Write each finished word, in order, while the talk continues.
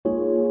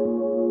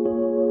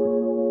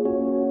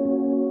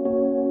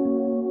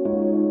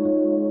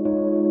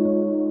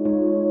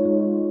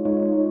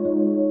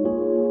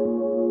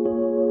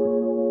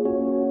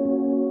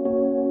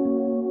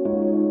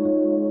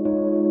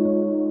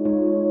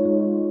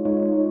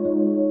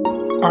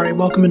All right,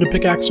 welcome into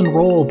Pickaxe and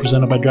Roll,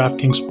 presented by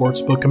DraftKings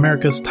Sportsbook,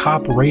 America's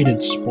top-rated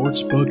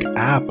sportsbook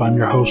app. I'm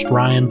your host,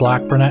 Ryan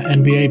Blackburn at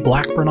NBA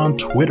Blackburn on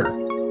Twitter.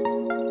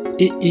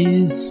 It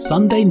is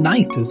Sunday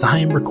night as I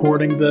am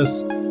recording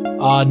this.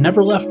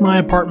 Never left my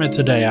apartment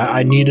today.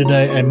 I needed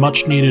a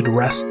much-needed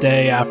rest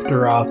day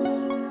after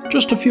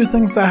just a few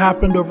things that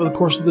happened over the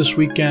course of this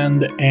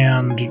weekend,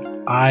 and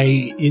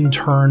I, in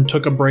turn,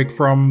 took a break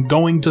from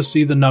going to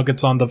see the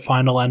Nuggets on the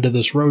final end of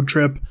this road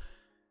trip.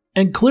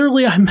 And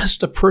clearly I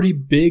missed a pretty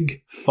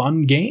big,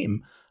 fun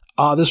game.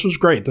 This was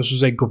great. This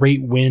was a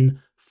great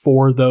win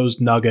for those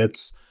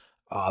Nuggets.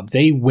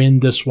 They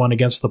win this one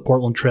against the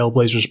Portland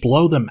Trailblazers,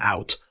 blow them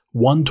out,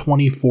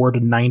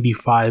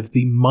 124-95.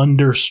 The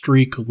Munder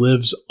streak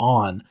lives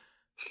on.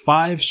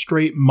 5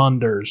 straight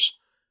Munders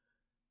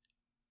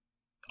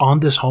on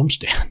this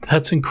homestand.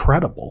 That's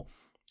incredible.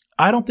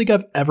 I don't think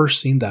I've ever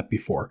seen that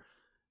before.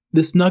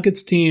 This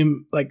Nuggets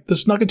team,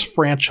 this Nuggets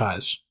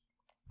franchise,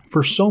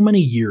 for so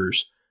many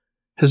years,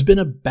 has been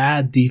a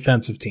bad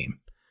defensive team.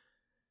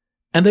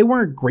 And they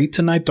weren't great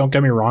tonight, don't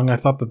get me wrong. I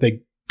thought that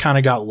they kind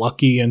of got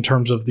lucky in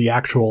terms of the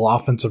actual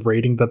offensive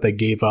rating that they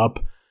gave up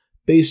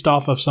based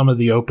off of some of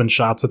the open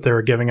shots that they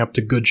were giving up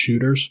to good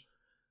shooters.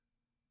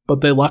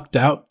 But they lucked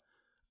out.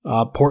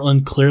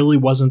 Portland clearly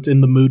wasn't in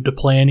the mood to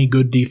play any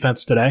good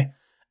defense today.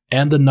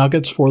 And the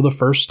Nuggets, for the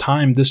first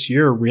time this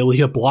year,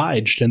 really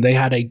obliged, and they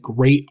had a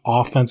great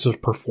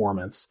offensive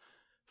performance.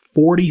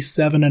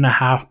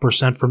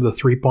 47.5% from the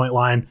three-point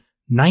line,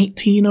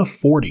 19 of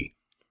 40.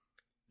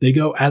 They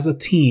go as a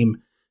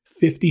team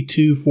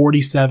 52,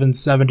 47,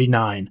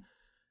 79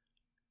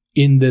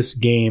 in this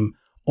game.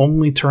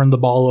 Only turned the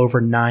ball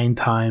over 9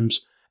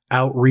 times.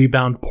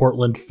 Out-rebound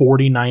Portland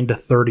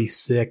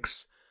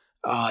 49-36.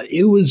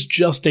 It was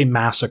just a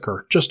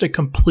massacre, just a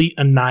complete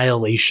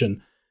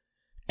annihilation.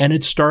 And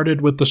it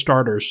started with the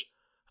starters.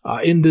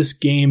 In this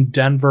game,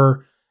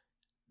 Denver,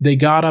 they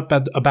got up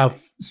at about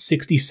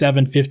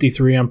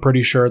 67-53, I'm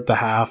pretty sure, at the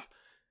half.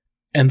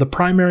 And the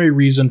primary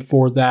reason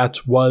for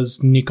that was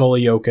Nikola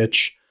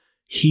Jokić.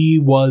 He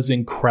was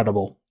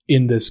incredible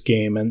in this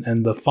game,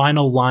 and the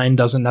final line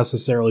doesn't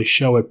necessarily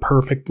show it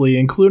perfectly,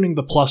 including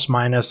the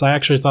plus-minus. I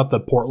actually thought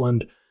that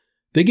Portland,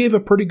 they gave a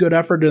pretty good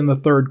effort in the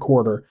third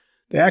quarter.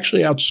 They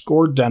actually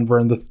outscored Denver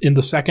in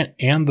the second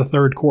and the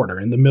third quarter,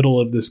 in the middle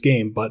of this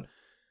game. But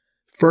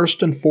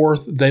first and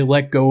fourth, they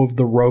let go of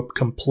the rope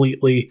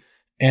completely,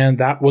 and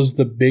that was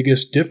the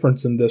biggest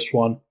difference in this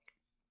one.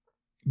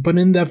 But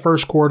in that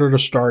first quarter to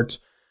start,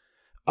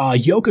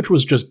 Jokić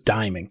was just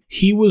diming.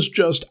 He was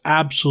just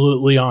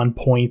absolutely on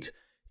point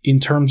in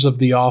terms of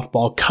the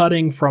off-ball,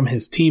 cutting from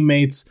his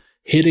teammates,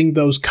 hitting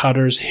those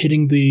cutters,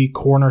 hitting the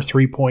corner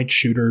three-point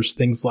shooters,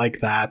 things like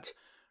that.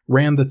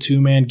 Ran the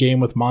two-man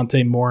game with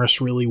Monte Morris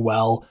really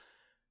well.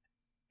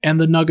 And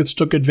the Nuggets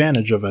took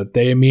advantage of it.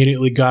 They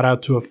immediately got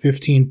out to a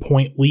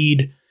 15-point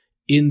lead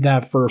in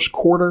that first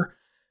quarter.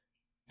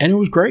 And it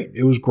was great.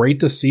 It was great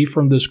to see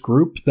from this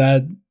group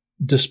that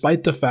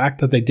despite the fact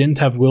that they didn't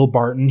have Will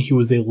Barton, he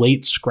was a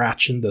late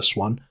scratch in this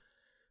one.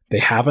 They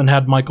haven't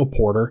had Michael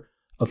Porter.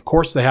 Of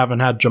course, they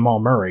haven't had Jamal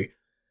Murray.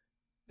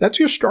 That's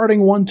your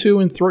starting 1, 2,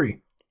 and 3.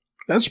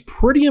 That's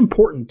pretty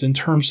important in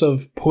terms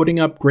of putting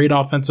up great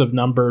offensive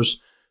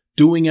numbers,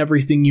 doing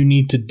everything you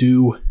need to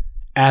do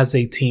as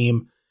a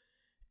team.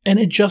 And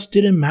it just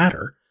didn't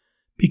matter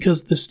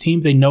because this team,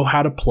 they know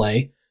how to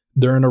play.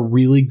 They're in a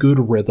really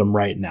good rhythm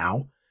right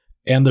now.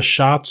 And the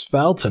shots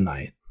fell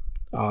tonight.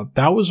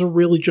 That was a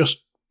really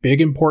just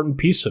big important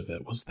piece of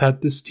it, was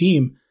that this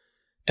team,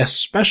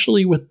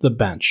 especially with the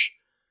bench,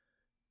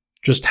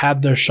 just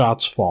had their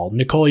shots fall.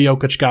 Nikola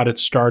Jokić got it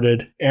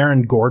started.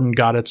 Aaron Gordon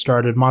got it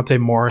started. Monte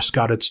Morris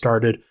got it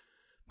started.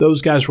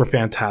 Those guys were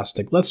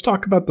fantastic. Let's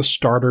talk about the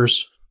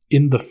starters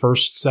in the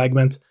first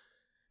segment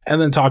and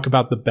then talk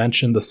about the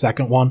bench in the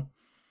second one.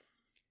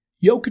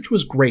 Jokić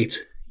was great.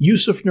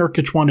 Jusuf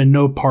Nurkic wanted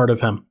no part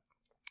of him.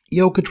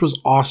 Jokić was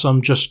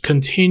awesome, just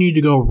continued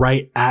to go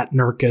right at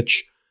Nurkic,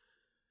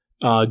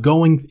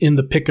 going in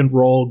the pick and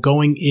roll,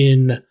 going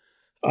in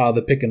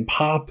the pick and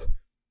pop.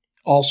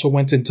 Also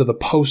went into the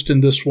post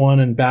in this one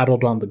and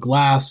battled on the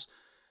glass.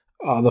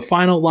 The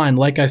final line,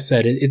 like I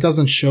said, it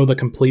doesn't show the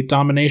complete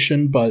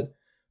domination, but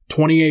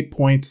 28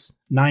 points,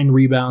 9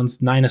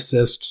 rebounds, 9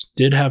 assists,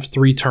 did have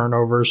 3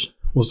 turnovers,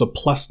 was a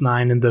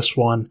 +9 in this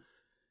one.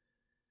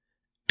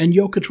 And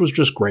Jokić was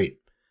just great.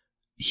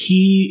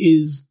 He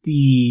is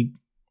the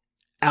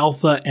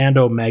alpha and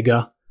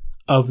omega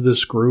of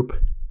this group,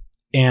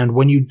 and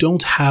when you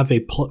don't have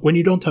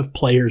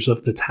players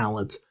of the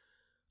talent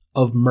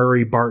of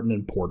Murray, Barton,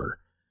 and Porter,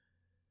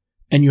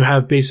 and you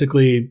have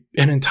basically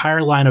an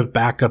entire line of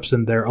backups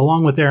in there,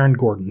 along with Aaron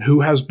Gordon,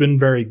 who has been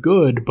very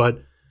good,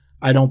 but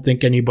I don't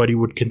think anybody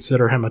would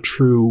consider him a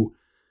true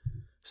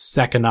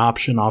second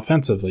option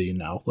offensively.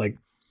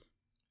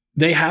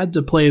 They had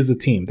to play as a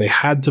team. They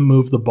had to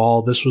move the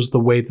ball. This was the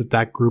way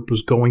that group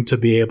was going to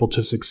be able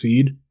to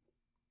succeed.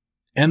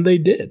 And they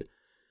did.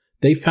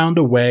 They found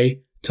a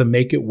way to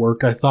make it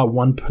work. I thought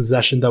one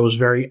possession that was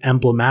very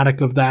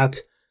emblematic of that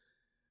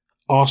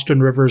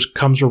Austin Rivers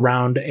comes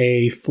around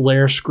a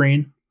flare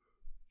screen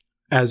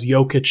as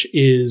Jokić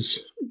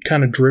is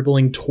kind of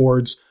dribbling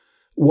towards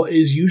what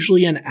is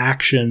usually an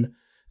action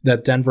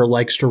that Denver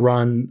likes to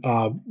run.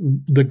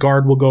 The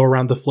guard will go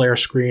around the flare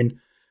screen,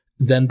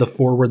 then the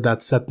forward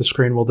that set the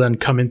screen will then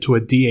come into a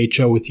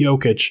DHO with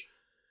Jokić.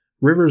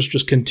 Rivers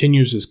just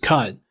continues his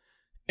cut,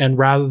 and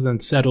rather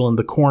than settle in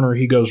the corner,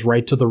 he goes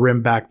right to the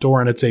rim back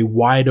door, and it's a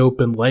wide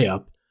open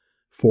layup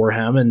for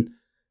him. And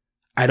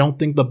I don't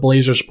think the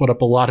Blazers put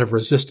up a lot of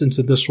resistance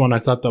in this one. I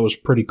thought that was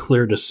pretty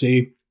clear to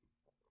see.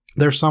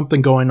 There's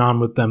something going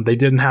on with them. They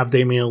didn't have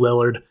Damian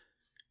Lillard,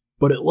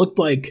 but it looked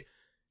like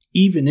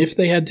even if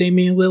they had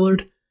Damian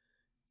Lillard,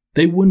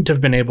 they wouldn't have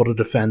been able to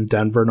defend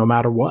Denver no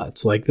matter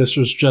what. Like, this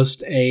was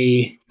just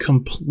a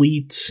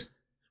complete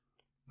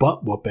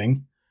butt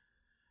whooping,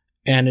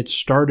 and it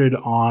started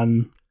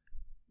on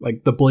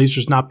like the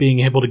Blazers not being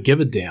able to give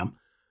a damn.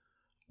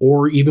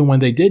 Or even when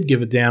they did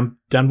give a damn,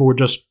 Denver would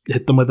just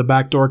hit them with a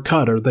backdoor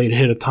cut, or they'd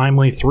hit a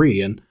timely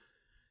three, and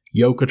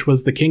Jokić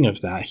was the king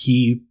of that.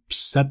 He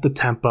set the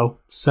tempo,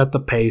 set the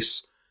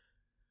pace,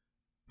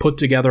 put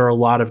together a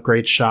lot of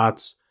great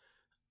shots,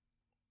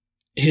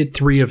 hit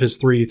 3 of his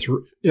 3,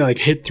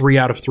 hit 3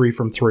 out of 3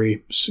 from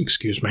 3,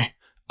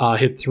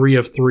 hit 3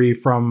 of 3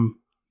 from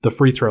the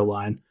free throw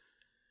line.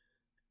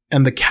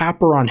 And the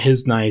capper on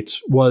his night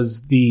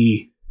was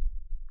the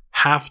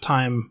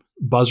halftime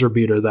buzzer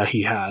beater that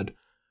he had,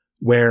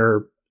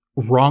 where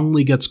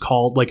wrongly gets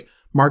called. Like,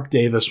 Mark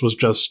Davis was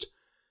just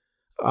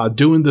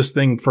doing this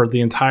thing for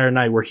the entire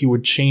night where he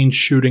would change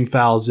shooting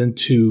fouls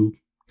into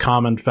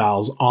common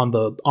fouls on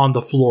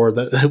the floor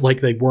that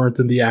like they weren't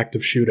in the act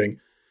of shooting.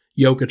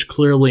 Jokić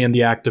clearly in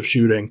the act of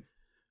shooting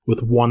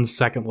with 1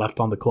 second left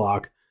on the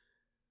clock.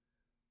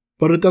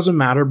 But it doesn't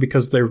matter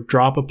because they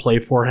drop a play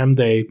for him.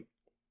 They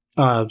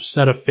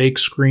set a fake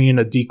screen,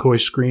 a decoy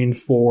screen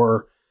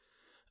for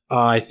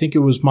I think it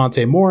was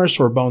Monte Morris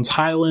or Bones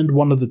Hyland,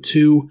 one of the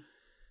two.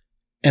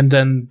 And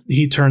then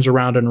he turns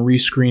around and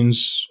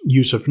rescreens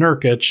Jusuf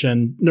Nurkic,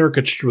 and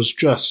Nurkic was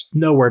just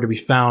nowhere to be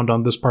found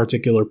on this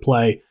particular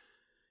play.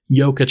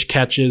 Jokić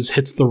catches,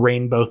 hits the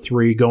rainbow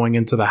 3 going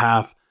into the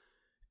half.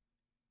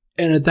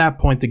 And at that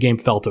point, the game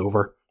felt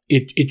over.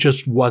 It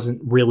just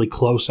wasn't really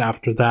close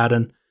after that,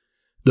 and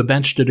the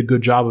bench did a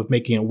good job of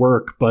making it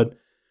work, but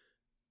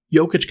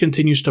Jokić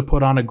continues to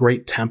put on a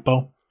great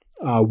tempo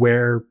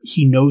where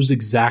he knows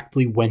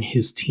exactly when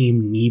his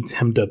team needs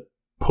him to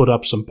put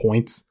up some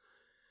points.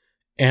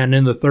 And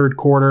in the third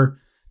quarter,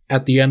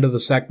 at the end of the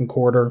second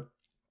quarter,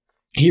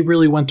 he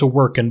really went to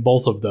work in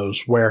both of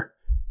those, where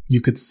you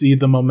could see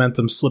the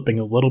momentum slipping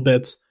a little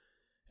bit,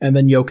 and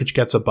then Jokić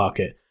gets a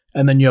bucket,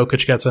 and then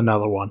Jokić gets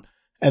another one,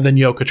 and then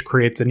Jokić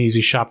creates an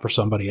easy shot for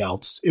somebody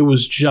else. It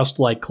was just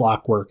like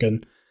clockwork,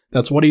 and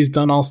that's what he's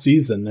done all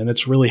season, and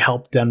it's really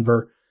helped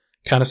Denver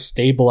kind of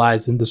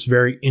stabilize in this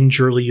very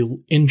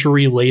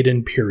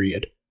injury-laden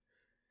period.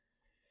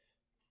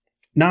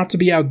 Not to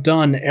be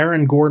outdone,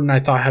 Aaron Gordon, I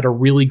thought, had a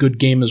really good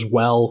game as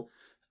well.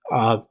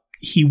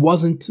 He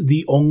wasn't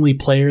the only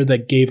player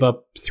that gave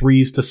up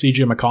threes to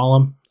CJ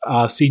McCollum.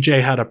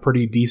 CJ had a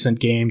pretty decent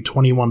game,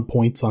 21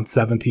 points on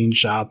 17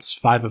 shots,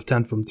 5 of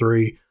 10 from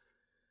 3.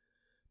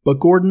 But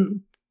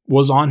Gordon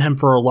was on him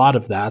for a lot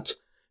of that,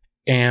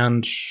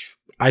 and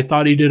I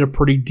thought he did a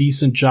pretty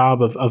decent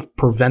job of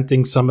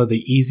preventing some of the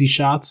easy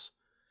shots.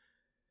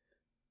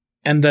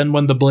 And then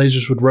when the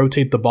Blazers would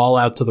rotate the ball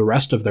out to the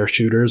rest of their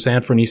shooters,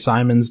 Anthony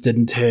Simons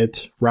didn't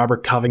hit,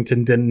 Robert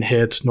Covington didn't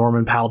hit,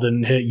 Norman Powell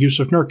didn't hit,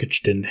 Jusuf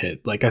Nurkic didn't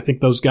hit. Like, I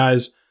think those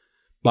guys,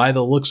 by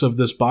the looks of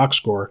this box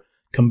score,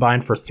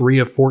 combined for 3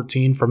 of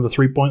 14 from the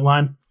three-point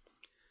line.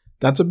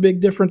 That's a big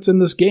difference in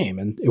this game,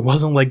 and it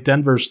wasn't like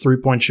Denver's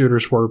three-point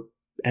shooters were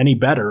any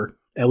better,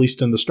 at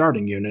least in the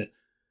starting unit.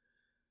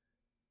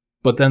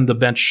 But then the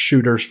bench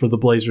shooters for the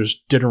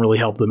Blazers didn't really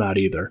help them out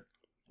either,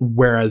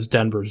 whereas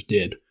Denver's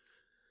did.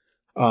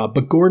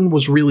 But Gordon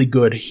was really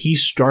good. He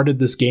started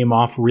this game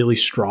off really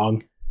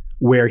strong,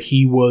 where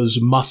he was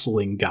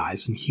muscling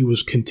guys, and he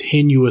was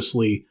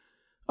continuously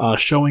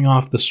showing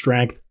off the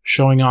strength,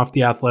 showing off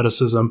the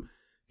athleticism,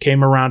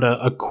 came around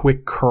a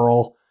quick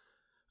curl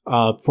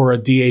for a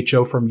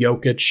DHO from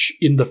Jokić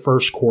in the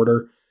first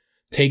quarter,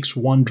 takes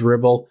one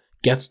dribble,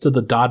 gets to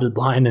the dotted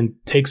line, and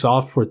takes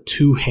off with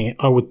 2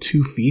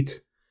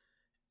 feet,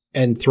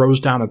 and throws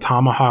down a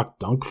tomahawk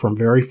dunk from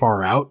very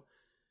far out.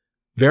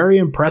 Very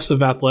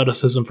impressive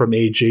athleticism from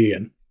AG,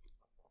 and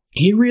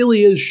he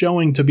really is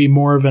showing to be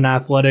more of an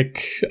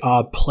athletic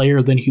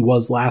player than he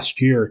was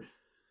last year.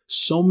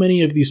 So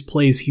many of these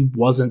plays he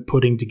wasn't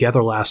putting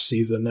together last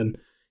season, and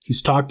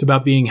he's talked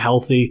about being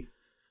healthy.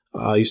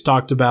 He's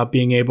talked about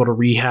being able to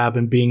rehab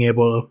and being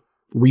able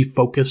to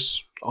refocus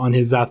on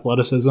his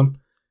athleticism.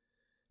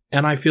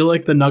 And I feel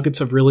like the Nuggets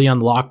have really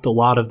unlocked a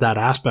lot of that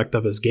aspect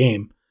of his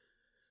game.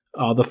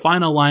 The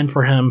final line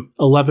for him,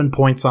 11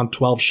 points on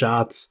 12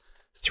 shots,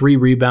 3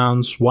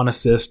 rebounds, 1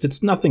 assist.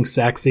 It's nothing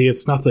sexy.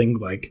 It's nothing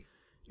like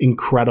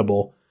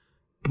incredible.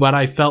 But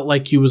I felt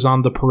like he was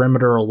on the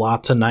perimeter a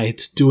lot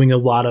tonight, doing a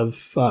lot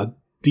of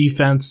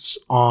defense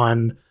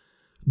on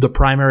the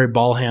primary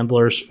ball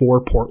handlers for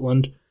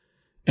Portland,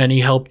 and he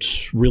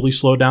helped really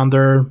slow down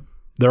their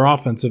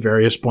offense at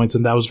various points,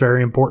 and that was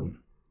very important.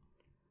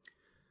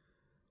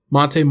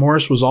 Monte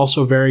Morris was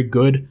also very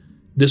good.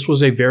 This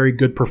was a very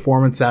good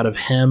performance out of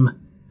him.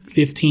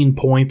 15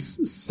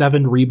 points,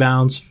 7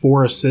 rebounds,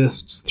 4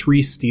 assists,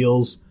 3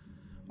 steals.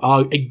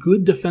 A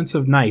good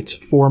defensive night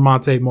for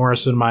Monte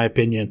Morris, in my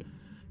opinion.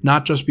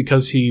 Not just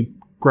because he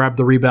grabbed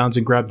the rebounds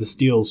and grabbed the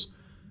steals,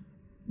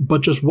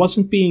 but just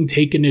wasn't being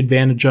taken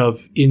advantage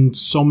of in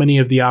so many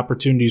of the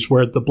opportunities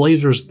where the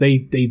Blazers, they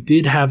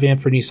did have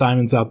Anthony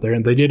Simons out there,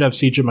 and they did have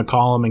CJ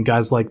McCollum and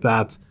guys like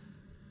that.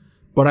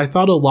 But I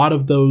thought a lot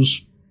of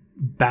those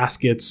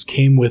baskets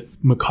came with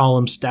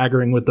McCollum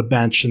staggering with the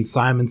bench and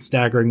Simon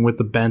staggering with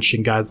the bench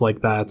and guys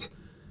like that.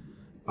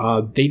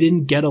 They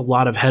didn't get a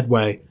lot of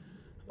headway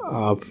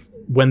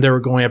when they were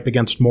going up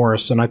against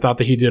Morris, and I thought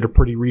that he did a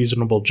pretty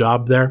reasonable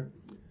job there.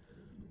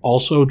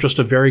 Also, just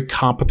a very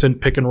competent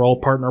pick-and-roll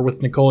partner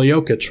with Nikola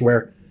Jokić,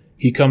 where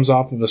he comes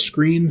off of a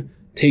screen,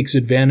 takes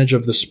advantage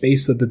of the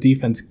space that the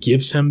defense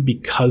gives him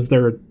because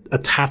they're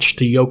attached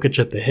to Jokić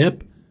at the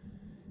hip,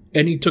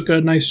 and he took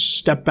a nice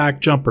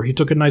step-back jumper. He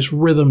took a nice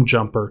rhythm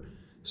jumper.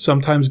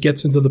 Sometimes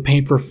gets into the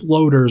paint for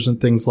floaters and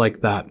things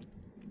like that.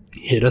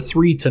 Hit a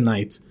 3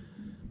 tonight.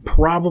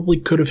 Probably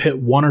could have hit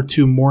 1 or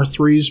 2 more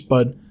threes,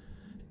 but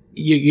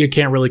you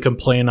can't really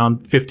complain on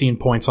 15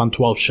 points on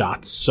 12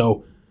 shots.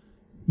 So,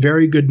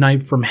 very good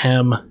night from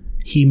him.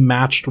 He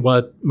matched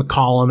what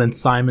McCollum and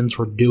Simons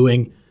were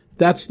doing.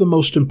 That's the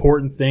most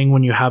important thing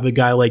when you have a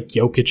guy like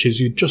Jokić, is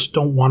you just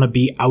don't want to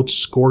be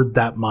outscored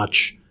that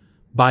much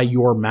by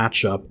your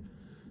matchup.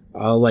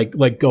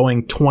 Like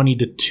going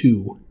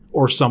 20-2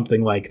 or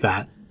something like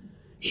that.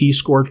 He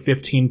scored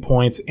 15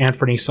 points.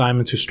 Anthony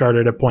Simons, who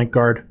started at point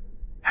guard,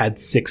 had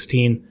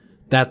 16.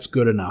 That's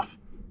good enough.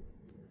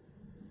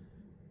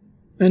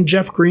 And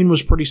Jeff Green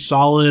was pretty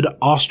solid.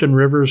 Austin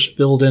Rivers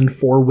filled in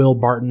for Will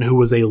Barton, who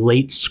was a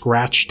late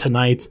scratch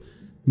tonight.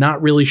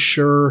 Not really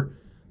sure.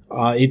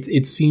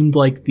 It seemed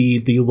like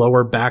the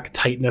lower back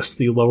tightness,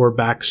 the lower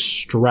back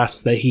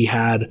stress that he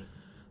had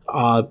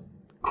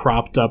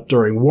cropped up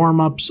during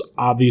warm-ups.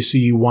 Obviously,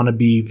 you want to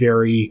be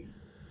very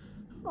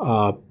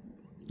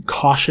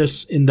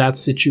cautious in that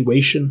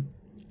situation.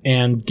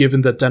 And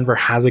given that Denver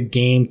has a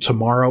game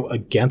tomorrow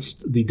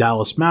against the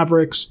Dallas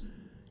Mavericks,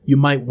 you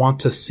might want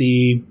to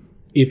see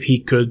if he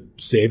could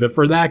save it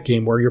for that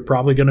game, where you're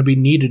probably going to be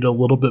needed a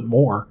little bit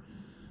more.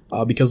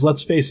 Because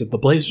let's face it, the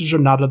Blazers are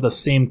not of the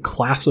same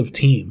class of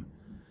team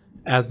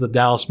as the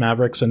Dallas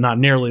Mavericks, and not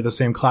nearly the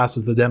same class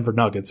as the Denver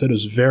Nuggets. It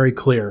is very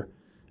clear,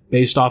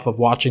 based off of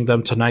watching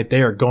them tonight,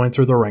 they are going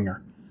through the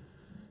ringer.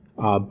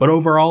 But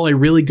overall, a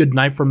really good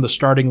night from the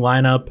starting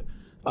lineup.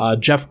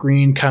 Jeff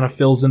Green kind of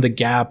fills in the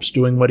gaps,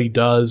 doing what he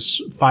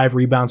does. 5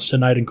 rebounds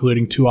tonight,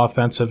 including 2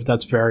 offensive.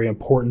 That's very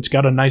important.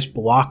 Got a nice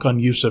block on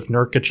Jusuf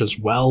Nurkic as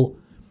well.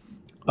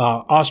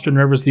 Austin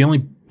Rivers, the only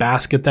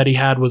basket that he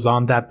had was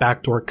on that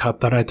backdoor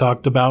cut that I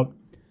talked about.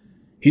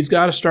 He's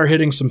got to start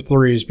hitting some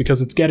threes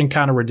because it's getting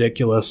kind of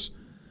ridiculous.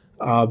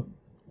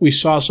 We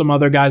saw some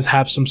other guys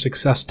have some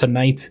success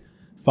tonight.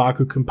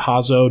 Facu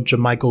Campazzo,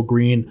 JaMychal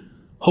Green.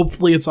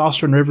 Hopefully it's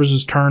Austin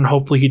Rivers' turn.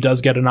 Hopefully he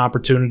does get an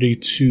opportunity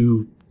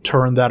to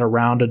turn that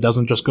around. It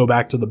doesn't just go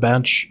back to the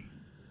bench.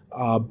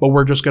 But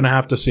we're just going to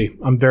have to see.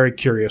 I'm very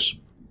curious.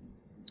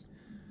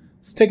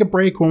 Let's take a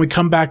break. When we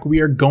come back,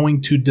 we are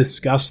going to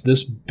discuss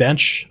this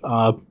bench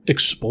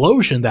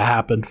explosion that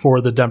happened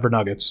for the Denver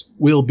Nuggets.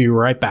 We'll be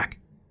right back.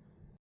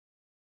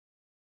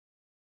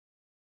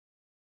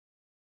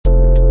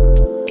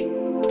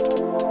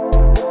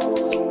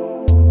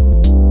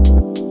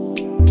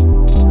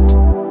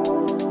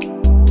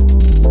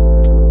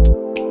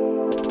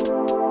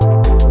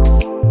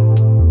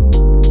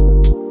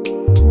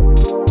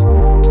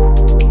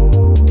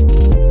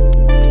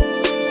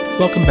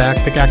 Welcome back.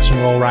 Pickaxe and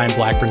Roll, Ryan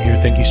Blackburn here.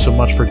 Thank you so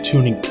much for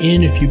tuning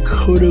in. If you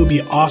could, it would be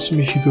awesome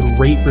if you could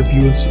rate,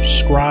 review, and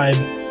subscribe.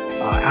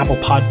 Apple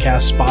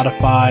Podcasts,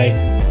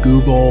 Spotify,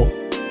 Google,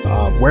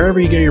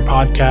 wherever you get your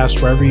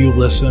podcasts, wherever you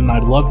listen.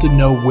 I'd love to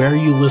know where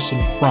you listen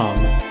from.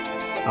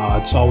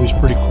 It's always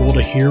pretty cool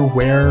to hear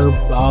where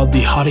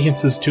the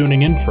audience is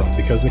tuning in from,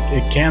 because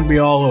it can be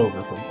all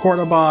over, from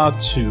Cordoba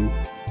to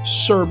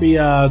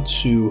Serbia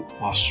to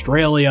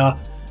Australia,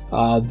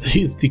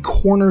 the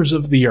corners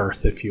of the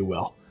earth, if you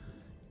will.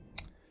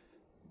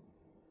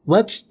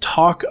 Let's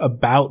talk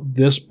about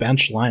this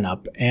bench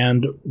lineup,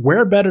 and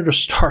where better to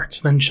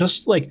start than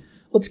just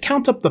let's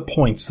count up the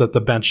points that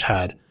the bench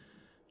had.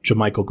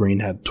 JaMychal Green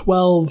had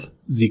 12,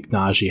 Zeke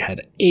Naji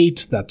had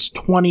 8, that's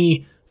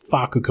 20,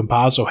 Facu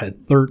Campazzo had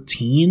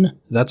 13,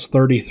 that's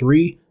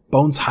 33,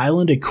 Bones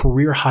Hyland a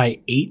career high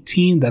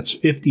 18, that's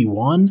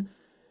 51,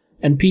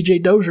 and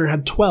PJ Dozier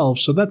had 12,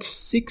 so that's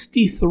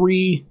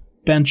 63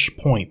 bench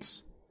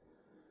points.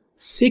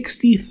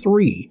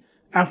 63.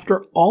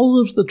 After all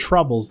of the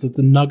troubles that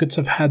the Nuggets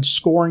have had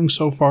scoring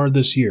so far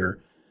this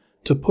year,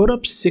 to put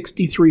up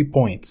 63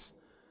 points.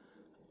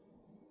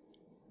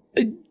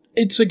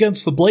 It's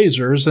against the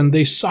Blazers, and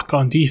they suck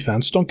on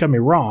defense, don't get me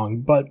wrong,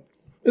 but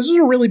this is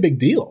a really big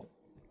deal.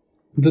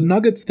 the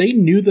Nuggets, they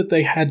knew that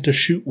they had to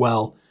shoot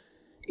well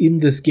in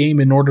this game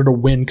in order to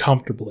win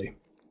comfortably.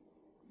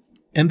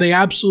 And they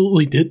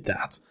absolutely did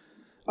that.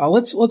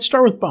 Let's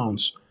start with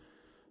Bones,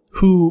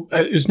 who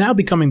is now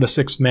becoming the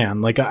sixth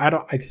man. Like,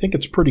 I think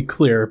it's pretty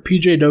clear.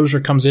 PJ Dozier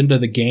comes into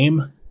the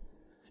game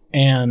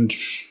and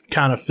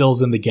kind of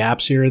fills in the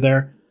gaps here or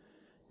there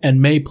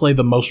and may play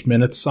the most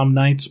minutes some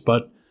nights,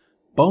 but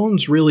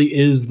Bones really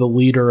is the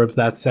leader of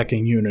that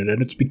second unit,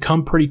 and it's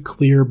become pretty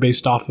clear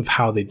based off of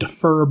how they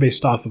defer,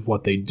 based off of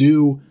what they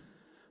do.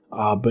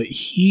 But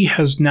he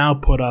has now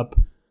put up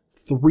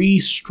 3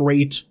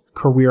 straight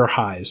career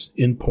highs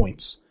in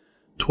points.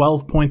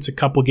 12 points a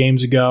couple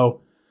games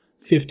ago,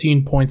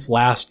 15 points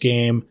last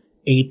game,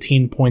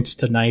 18 points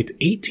tonight,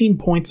 18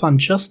 points on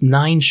just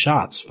 9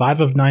 shots,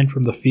 5 of 9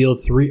 from the field,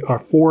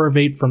 4 of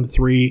 8 from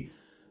 3,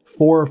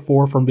 4 of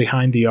 4 from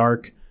behind the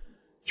arc,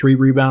 3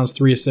 rebounds,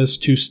 3 assists,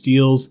 2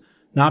 steals,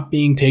 not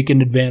being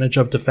taken advantage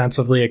of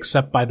defensively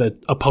except by the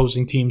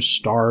opposing team's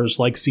stars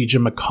like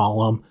CJ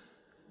McCollum.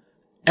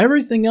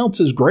 Everything else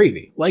is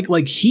gravy.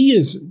 Like he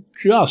is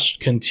just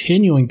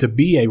continuing to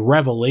be a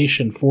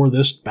revelation for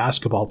this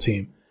basketball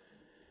team.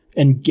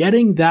 And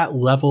getting that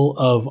level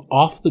of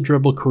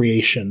off-the-dribble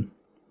creation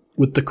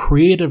with the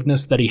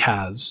creativeness that he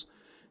has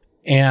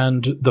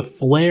and the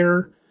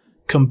flair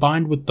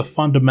combined with the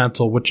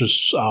fundamental, which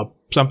is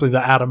something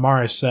that Adam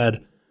Morris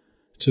said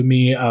to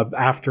me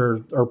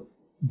after or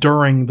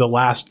during the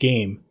last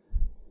game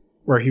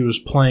where he was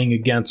playing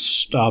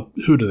against,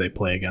 who do they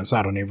play against?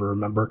 I don't even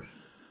remember.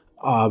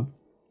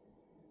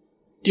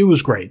 It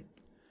was great.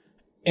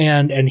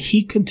 And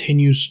he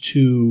continues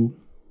to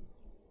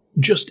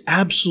just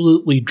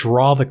absolutely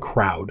draw the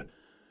crowd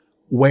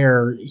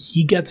where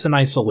he gets in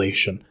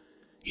isolation.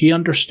 He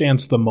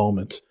understands the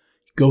moment.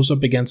 He goes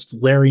up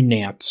against Larry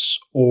Nance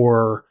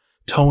or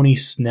Tony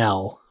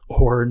Snell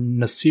or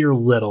Nasir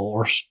Little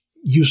or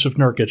Yusuf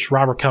Nurkic,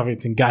 Robert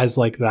Covington, guys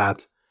like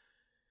that.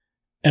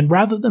 And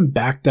rather than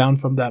back down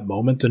from that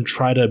moment and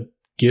try to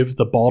give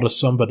the ball to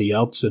somebody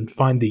else and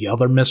find the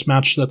other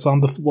mismatch that's on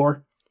the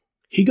floor,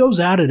 he goes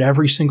at it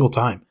every single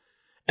time.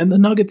 And the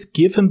Nuggets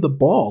give him the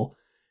ball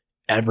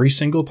every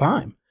single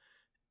time.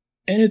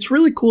 And it's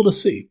really cool to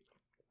see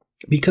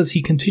because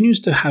he continues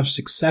to have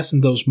success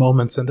in those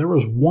moments. And there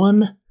was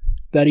one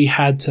that he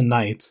had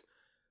tonight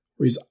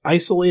where he's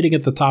isolating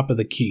at the top of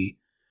the key.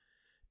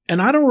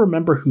 And I don't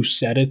remember who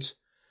said it,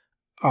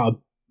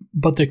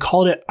 but they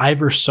called it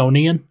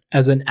Iversonian,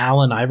 as in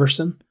Allen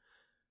Iverson.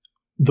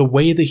 The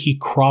way that he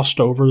crossed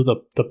over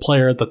the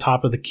player at the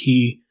top of the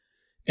key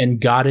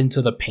and got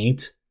into the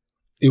paint.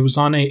 It was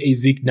on a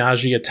Zeke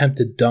Naji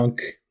attempted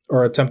dunk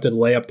or attempted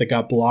layup that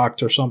got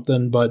blocked or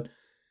something, but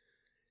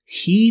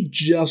he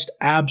just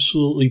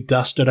absolutely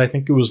dusted, I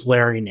think it was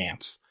Larry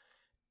Nance.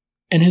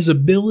 And his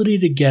ability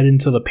to get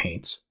into the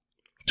paint,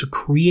 to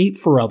create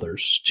for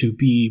others, to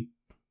be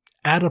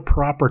at a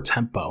proper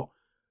tempo,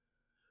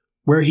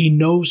 where he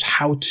knows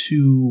how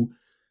to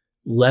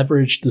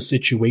leverage the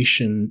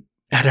situation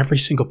at every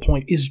single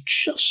point is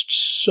just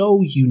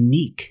so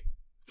unique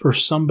for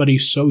somebody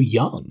so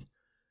young.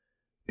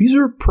 These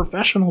are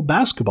professional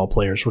basketball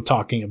players we're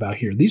talking about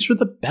here. These are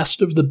the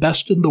best of the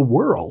best in the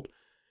world.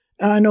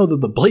 And I know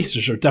that the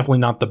Blazers are definitely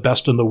not the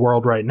best in the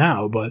world right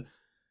now, but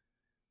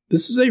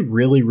this is a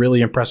really,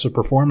 really impressive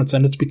performance,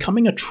 and it's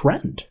becoming a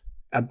trend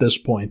at this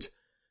point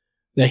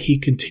that he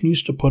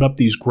continues to put up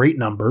these great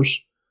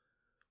numbers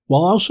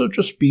while also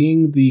just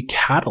being the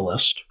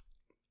catalyst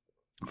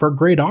for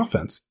great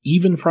offense,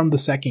 even from the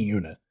second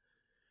unit.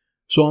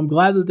 So I'm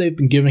glad that they've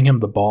been giving him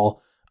the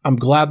ball. I'm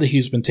glad that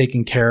he's been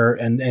taking care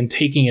and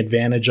taking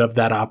advantage of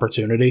that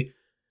opportunity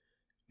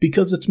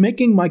because it's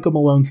making Michael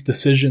Malone's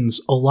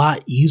decisions a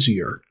lot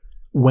easier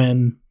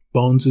when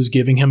Bones is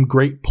giving him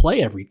great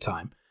play every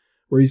time,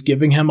 where he's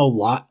giving him a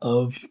lot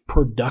of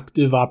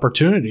productive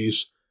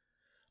opportunities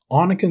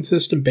on a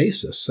consistent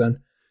basis. And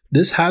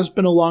this has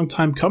been a long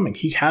time coming.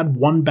 He had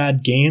one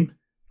bad game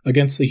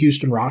against the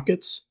Houston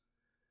Rockets,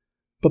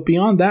 but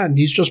beyond that,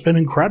 he's just been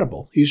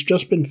incredible. He's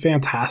just been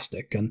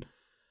fantastic, and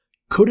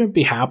couldn't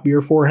be happier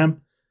for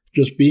him.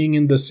 Just being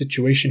in this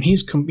situation,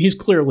 he's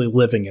clearly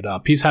living it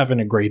up. He's having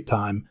a great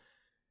time.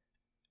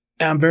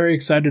 And I'm very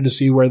excited to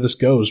see where this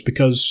goes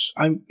because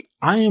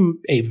I am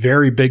a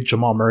very big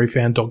Jamal Murray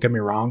fan, don't get me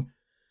wrong.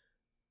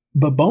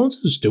 But Bones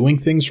is doing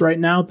things right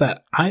now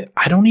that I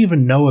don't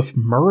even know if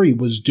Murray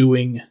was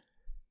doing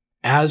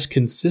as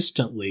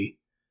consistently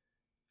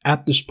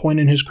at this point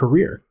in his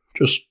career,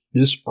 just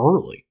this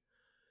early.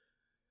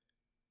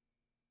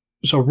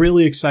 So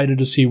really excited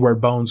to see where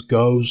Bones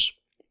goes.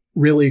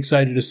 Really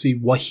excited to see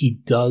what he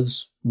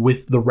does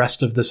with the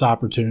rest of this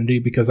opportunity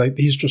because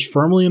he's just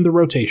firmly in the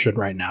rotation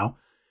right now.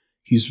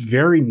 He's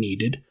very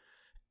needed,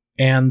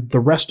 and the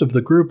rest of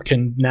the group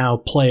can now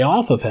play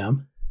off of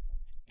him.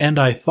 And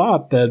I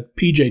thought that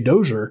PJ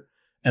Dozier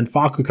and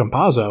Facu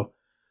Campazzo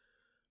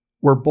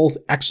were both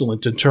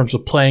excellent in terms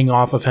of playing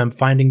off of him,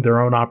 finding their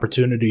own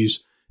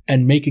opportunities,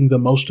 and making the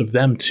most of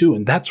them too.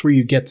 And that's where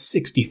you get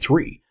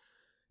 63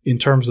 in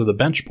terms of the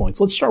bench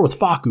points. Let's start with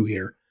Facu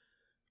here.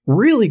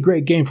 Really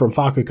great game from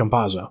Facu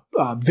Campazzo.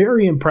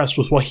 Very impressed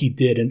with what he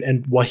did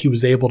and what he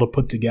was able to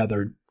put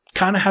together.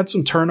 Kind of had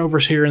some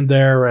turnovers here and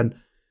there, and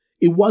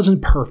it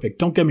wasn't perfect,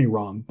 don't get me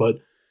wrong, but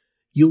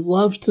you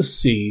love to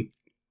see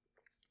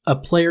a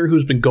player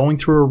who's been going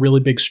through a really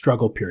big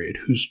struggle period,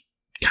 who's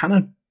kind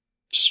of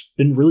just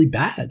been really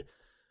bad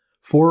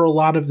for a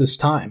lot of this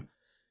time,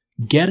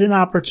 get an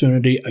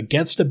opportunity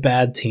against a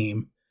bad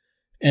team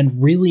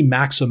and really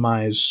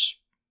maximize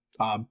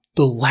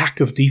the lack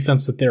of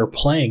defense that they're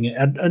playing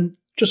and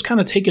just kind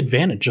of take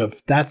advantage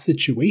of that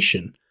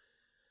situation.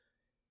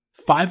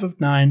 5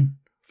 of 9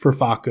 for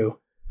Facu,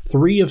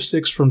 3 of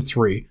 6 from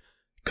 3.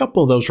 A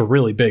couple of those were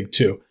really big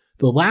too.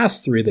 The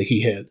last 3 that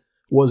he hit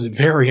was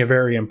very,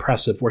 very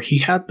impressive, where he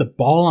had the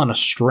ball on a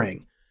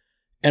string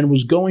and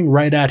was going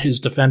right at his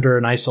defender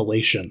in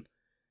isolation.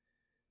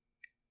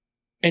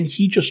 And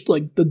he just,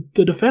 the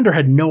defender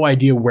had no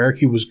idea where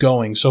he was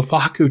going, so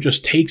Facu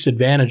just takes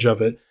advantage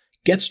of it,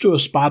 gets to a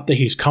spot that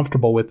he's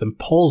comfortable with and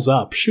pulls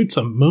up, shoots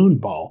a moon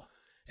ball,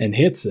 and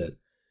hits it.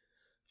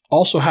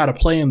 Also had a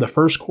play in the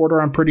first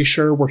quarter, I'm pretty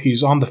sure, where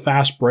he's on the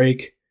fast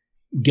break,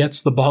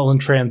 gets the ball in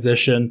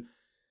transition,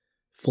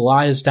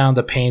 flies down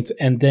the paint,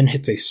 and then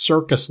hits a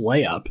circus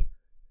layup.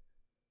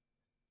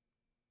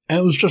 And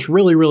it was just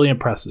really, really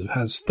impressive.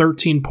 Has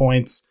 13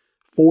 points,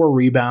 4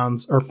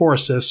 rebounds, or 4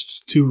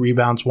 assists, 2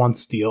 rebounds, 1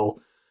 steal.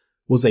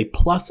 Was a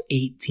plus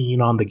 18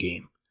 on the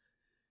game.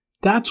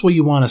 That's what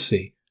you want to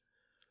see.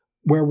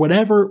 Where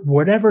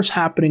whatever's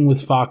happening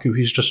with Facu,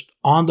 he's just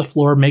on the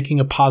floor making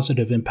a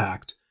positive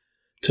impact.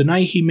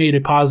 Tonight he made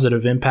a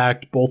positive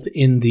impact both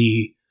in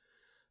the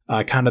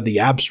kind of the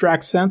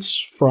abstract sense,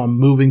 from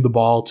moving the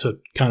ball to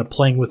kind of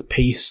playing with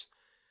pace,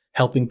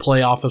 helping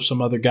play off of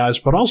some other guys,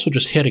 but also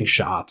just hitting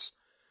shots.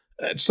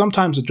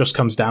 Sometimes it just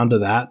comes down to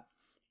that.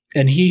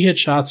 And he hit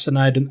shots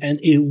tonight, and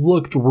it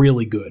looked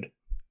really good.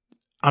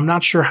 I'm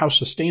not sure how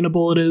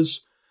sustainable it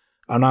is.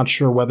 I'm not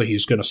sure whether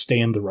he's going to stay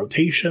in the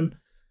rotation.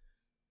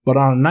 But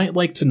on a night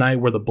like tonight,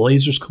 where the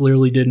Blazers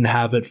clearly didn't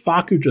have it,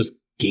 Facu just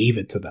gave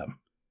it to them.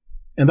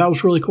 And that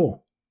was really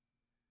cool.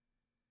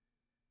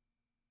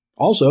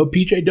 Also,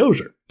 PJ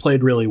Dozier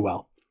played really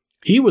well.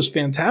 He was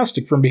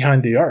fantastic from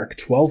behind the arc.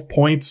 12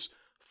 points,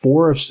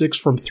 4 of 6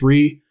 from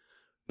 3.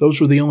 Those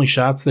were the only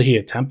shots that he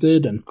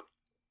attempted, and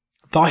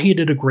thought he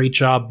did a great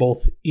job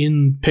both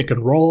in pick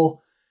and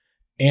roll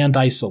and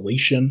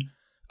isolation.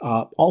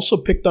 Also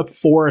picked up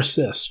 4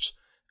 assists.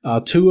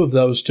 2 of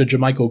those to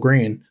JaMychal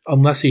Green,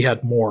 unless he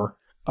had more.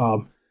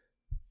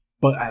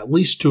 But at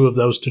least 2 of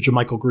those to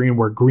JaMychal Green,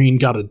 where Green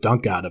got a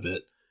dunk out of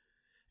it.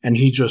 And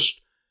he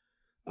just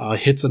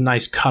hits a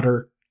nice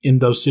cutter in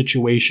those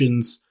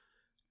situations.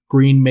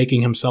 Green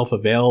making himself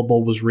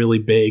available was really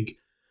big.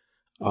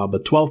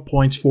 But 12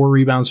 points, 4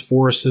 rebounds,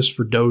 4 assists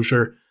for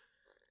Dozier.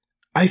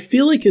 I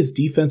feel like his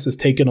defense has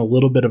taken a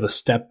little bit of a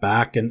step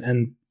back,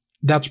 and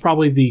that's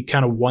probably the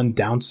kind of one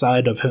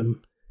downside of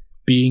him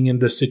being in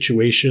this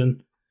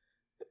situation.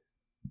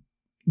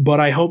 But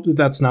I hope that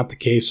that's not the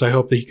case. I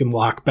hope that he can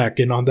lock back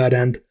in on that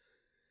end.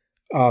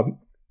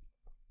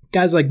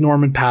 Guys like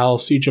Norman Powell,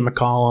 CJ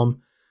McCollum,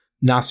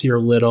 Nasir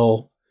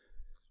Little,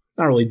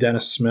 not really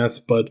Dennis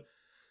Smith, but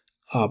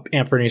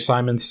Anthony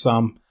Simons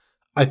some.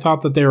 I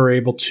thought that they were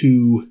able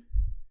to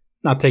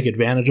not take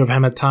advantage of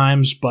him at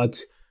times, but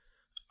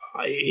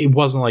it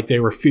wasn't like they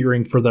were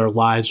fearing for their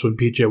lives when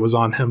PJ was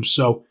on him.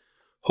 So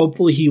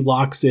hopefully he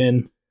locks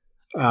in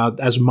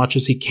as much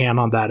as he can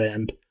on that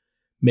end,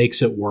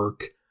 makes it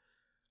work.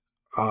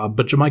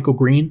 But JaMychal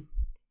Green,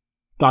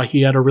 thought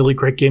he had a really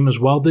great game as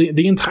well.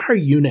 The entire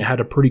unit had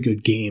a pretty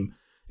good game,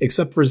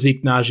 except for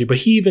Zeke Naji, but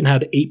he even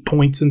had 8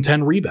 points and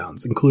 10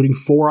 rebounds, including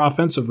 4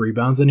 offensive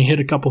rebounds, and he hit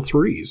a couple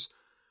threes.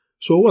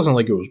 So it wasn't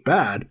like it was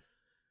bad.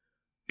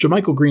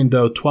 JaMychal Green,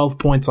 though, 12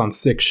 points on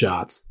 6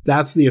 shots.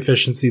 That's the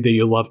efficiency that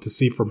you love to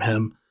see from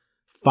him.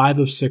 5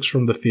 of 6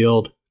 from the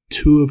field,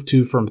 2 of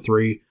 2 from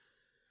 3.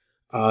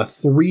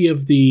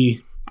 He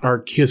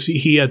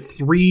had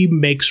 3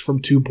 makes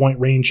from 2-point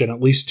range, and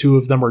at least 2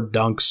 of them were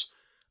dunks.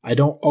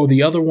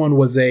 The other one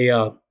was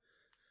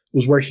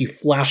was where he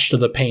flashed to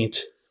the paint,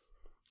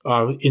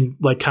 in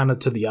kind of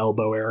to the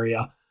elbow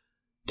area,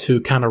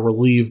 to kind of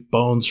relieve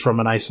Bones from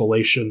an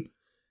isolation,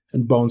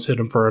 and Bones hit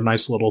him for a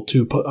nice little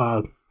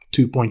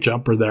 2-point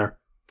jumper there.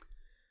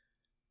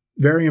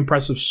 Very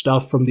impressive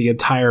stuff from the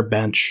entire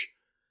bench.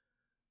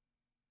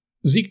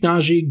 Zeke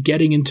Naji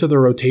getting into the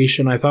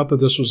rotation, I thought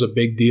that this was a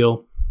big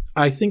deal.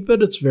 I think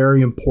that it's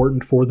very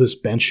important for this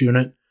bench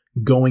unit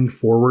going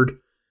forward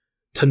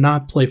to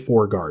not play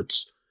 4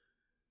 guards.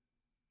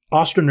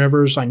 Austin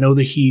Rivers, I know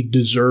that he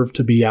deserved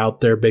to be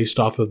out there based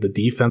off of the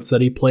defense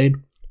that he played,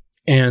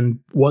 and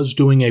was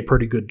doing a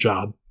pretty good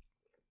job.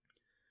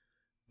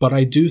 But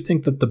I do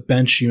think that the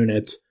bench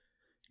unit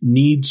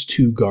needs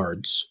 2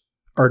 guards,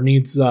 or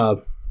needs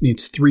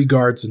 3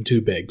 guards and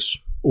 2 bigs,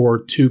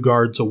 or 2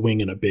 guards, a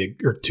wing, and a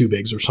big, or 2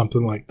 bigs, or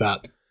something like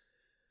that.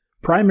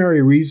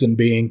 Primary reason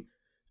being,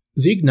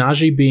 Zeke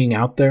Naji being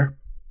out there,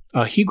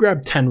 he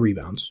grabbed 10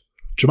 rebounds.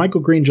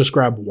 JaMychal Green just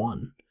grabbed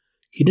 1.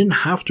 He didn't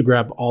have to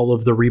grab all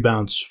of the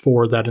rebounds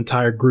for that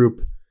entire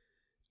group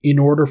in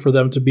order for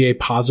them to be a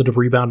positive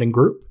rebounding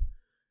group.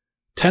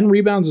 10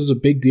 rebounds is a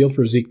big deal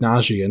for Zeke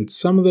Naji, and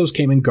some of those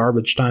came in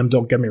garbage time,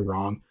 don't get me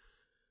wrong.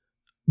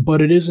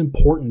 But it is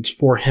important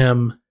for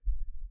him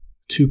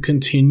to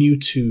continue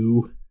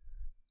to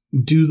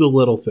do the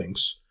little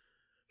things.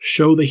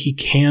 Show that he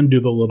can do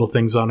the little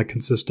things on a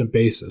consistent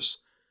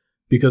basis,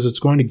 because it's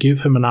going to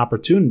give him an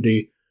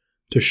opportunity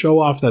to show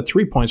off that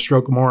three-point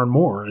stroke more and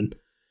more. And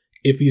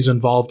if he's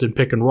involved in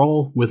pick and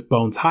roll with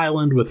Bones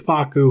Hyland, with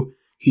Facu,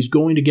 he's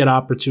going to get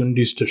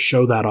opportunities to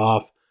show that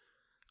off.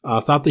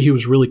 Thought that he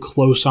was really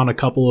close on a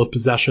couple of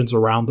possessions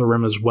around the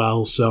rim as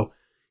well, so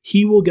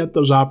he will get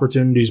those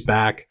opportunities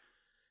back,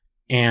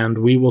 and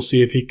we will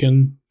see if he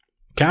can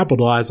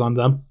capitalize on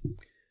them.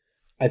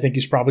 I think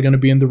he's probably going to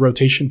be in the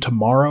rotation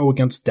tomorrow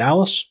against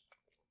Dallas.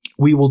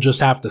 We will just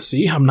have to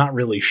see. I'm not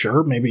really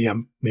sure. Maybe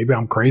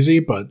I'm crazy,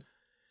 but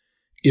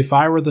if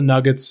I were the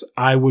Nuggets,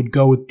 I would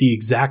go with the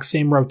exact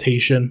same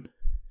rotation,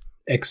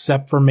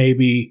 except for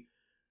maybe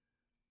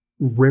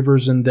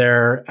Rivers in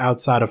there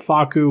outside of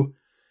Facu,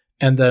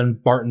 and then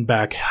Barton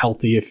back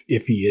healthy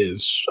if he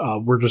is.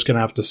 We're just going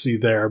to have to see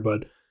there,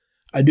 but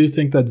I do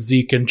think that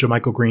Zeke and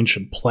JaMychal Green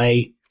should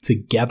play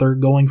together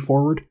going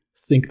forward.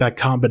 Think that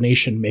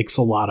combination makes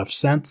a lot of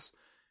sense,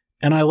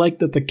 and I like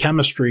that the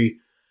chemistry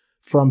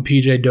from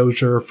PJ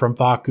Dozier, from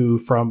Facu,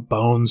 from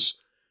Bones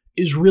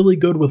is really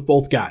good with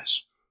both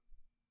guys,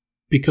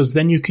 because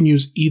then you can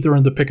use either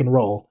in the pick and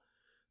roll.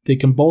 They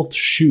can both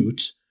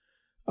shoot.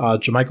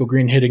 JaMychal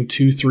Green hitting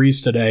 2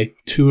 threes today,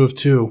 2 of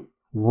 2.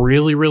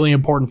 Really, really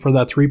important for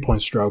that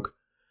three-point stroke.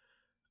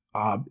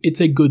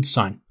 It's a good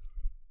sign.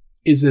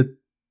 Is it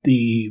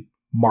the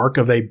mark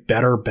of a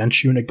better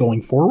bench unit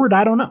going forward?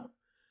 I don't know.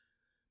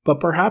 But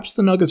perhaps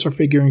the Nuggets are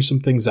figuring some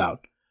things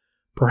out.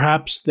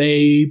 Perhaps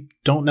they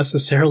don't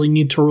necessarily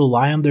need to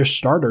rely on their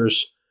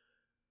starters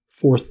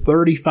for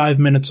 35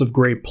 minutes of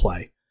great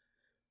play.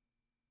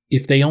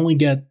 If they only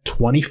get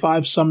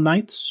 25 some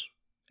nights,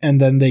 and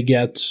then they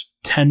get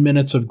 10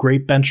 minutes of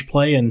great bench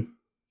play and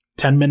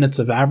 10 minutes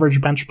of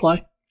average bench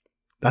play,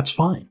 that's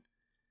fine.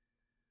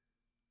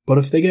 But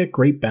if they get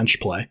great bench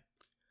play,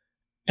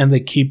 and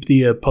they keep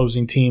the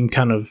opposing team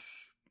kind of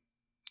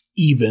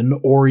even,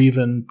 or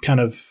even kind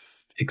of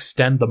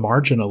extend the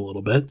margin a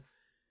little bit,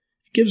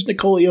 it gives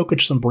Nikola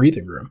Jokić some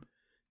breathing room.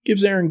 It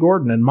gives Aaron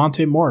Gordon and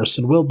Monte Morris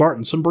and Will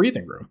Barton some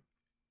breathing room.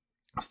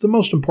 It's the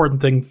most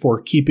important thing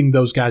for keeping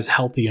those guys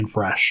healthy and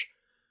fresh.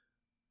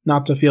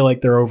 Not to feel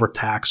like they're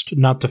overtaxed,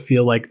 not to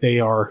feel like they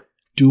are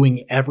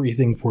doing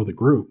everything for the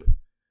group.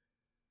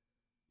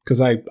 Because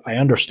I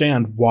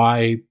understand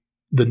why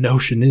the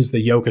notion is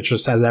that Jokić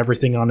just has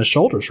everything on his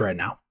shoulders right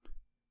now.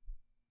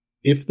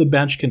 If the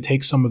bench can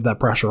take some of that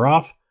pressure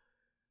off,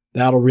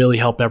 that'll really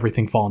help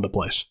everything fall into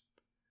place.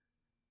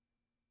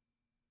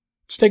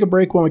 Let's take a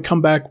break. When we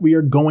come back, we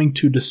are going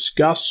to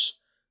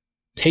discuss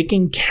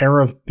taking care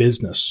of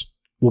business.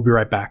 We'll be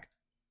right back.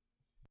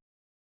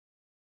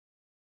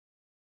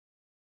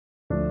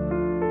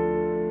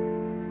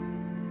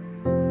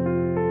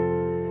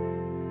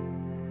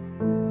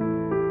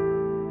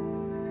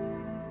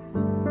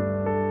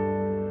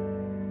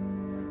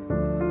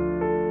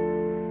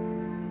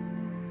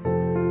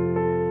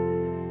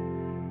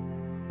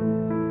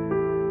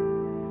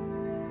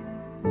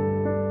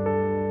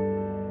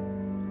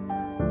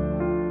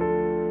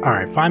 All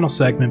right, final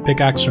segment,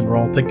 Pickaxe and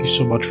Roll. Thank you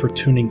so much for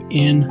tuning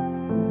in.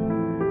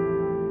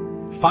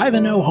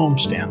 5-0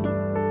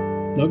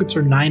 homestand. Nuggets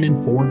are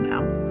 9-4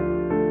 now.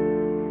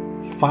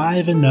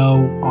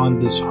 5-0 on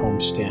this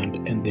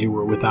homestand, and they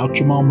were without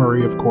Jamal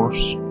Murray, of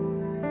course.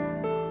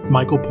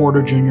 Michael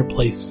Porter Jr.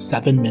 plays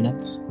 7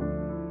 minutes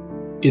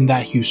in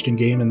that Houston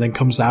game, and then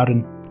comes out,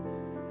 and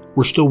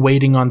we're still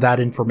waiting on that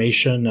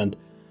information. And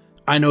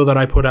I know that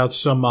I put out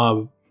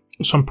some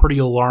pretty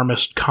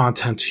alarmist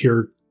content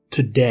here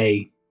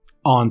today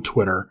on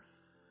Twitter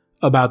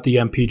about the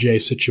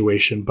MPJ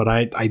situation, but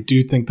I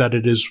do think that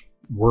it is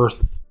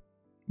worth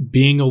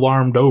being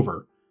alarmed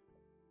over.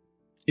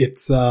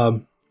 It's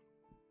there's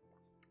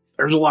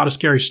a lot of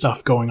scary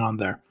stuff going on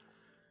there.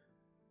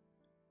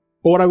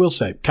 But what I will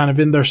say, kind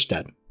of in their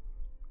stead,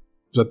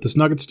 is that this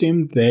Nuggets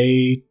team,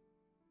 they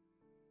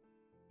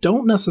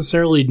don't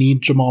necessarily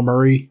need Jamal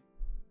Murray.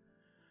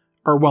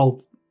 Or, well,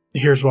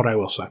 here's what I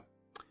will say.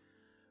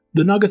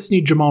 The Nuggets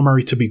need Jamal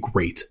Murray to be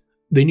great.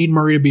 They need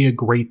Murray to be a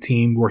great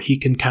team where he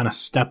can kind of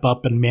step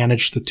up and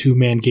manage the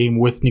two-man game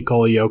with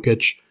Nikola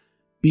Jokić,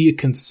 be a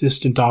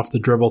consistent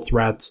off-the-dribble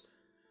threat.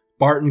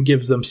 Barton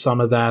gives them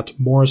some of that.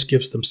 Morris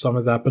gives them some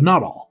of that, but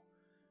not all.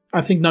 I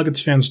think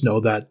Nuggets fans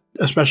know that,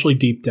 especially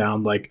deep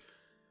down. Like,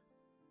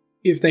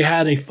 if they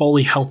had a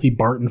fully healthy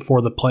Barton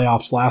for the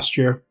playoffs last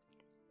year,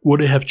 would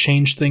it have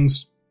changed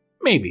things?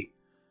 Maybe.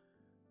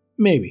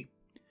 Maybe.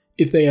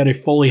 If they had a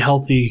fully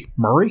healthy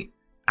Murray?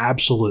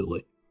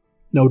 Absolutely.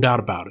 No doubt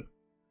about it.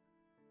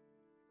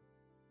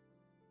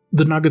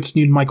 The Nuggets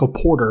need Michael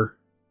Porter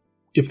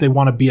if they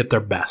want to be at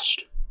their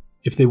best.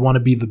 If they want to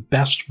be the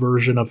best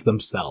version of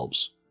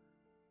themselves.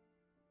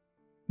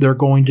 They're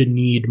going to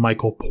need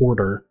Michael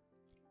Porter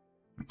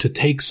to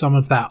take some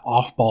of that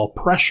off-ball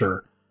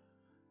pressure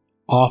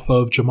off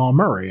of Jamal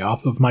Murray,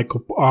 off of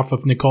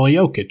Nikola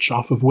Jokić,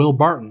 off of Will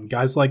Barton,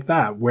 guys like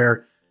that,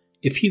 where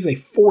if he's a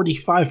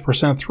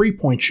 45%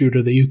 three-point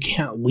shooter that you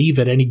can't leave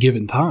at any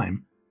given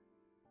time,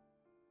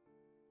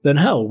 then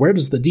hell, where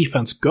does the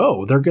defense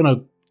go? They're going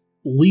to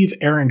leave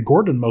Aaron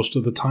Gordon most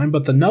of the time,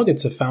 but the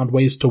Nuggets have found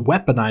ways to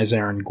weaponize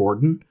Aaron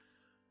Gordon,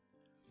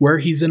 where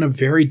he's in a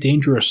very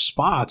dangerous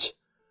spot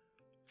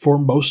for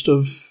most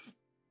of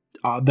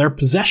their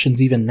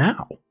possessions even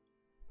now.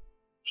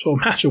 So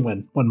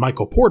imagine when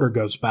Michael Porter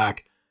goes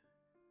back,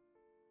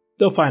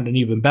 they'll find an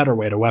even better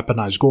way to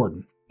weaponize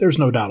Gordon. There's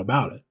no doubt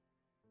about it.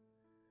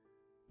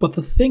 But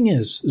the thing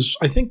is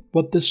I think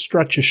what this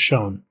stretch has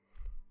shown,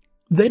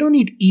 they don't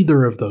need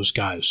either of those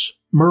guys,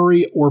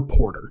 Murray or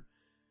Porter.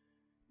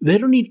 They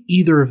don't need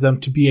either of them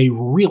to be a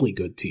really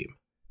good team.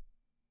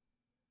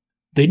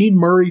 They need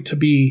Murray to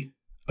be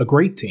a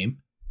great team.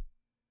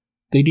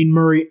 They need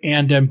Murray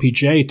and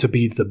MPJ to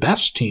be the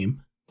best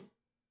team.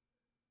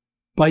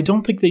 But I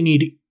don't think they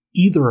need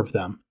either of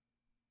them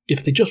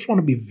if they just want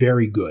to be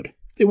very good.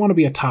 If they want to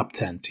be a top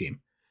 10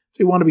 team. If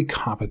they want to be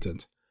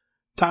competent.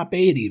 Top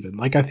 8 even.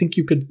 Like, I think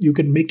you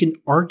could make an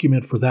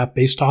argument for that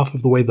based off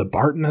of the way that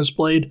Barton has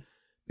played,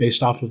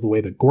 based off of the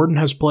way that Gordon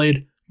has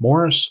played,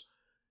 Morris,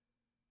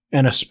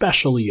 and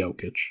especially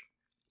Jokić.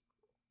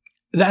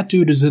 That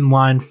dude is in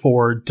line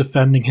for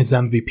defending his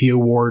MVP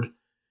award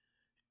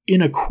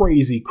in a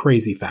crazy,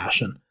 crazy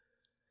fashion.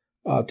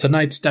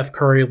 Tonight, Steph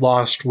Curry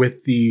lost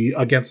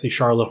against the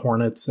Charlotte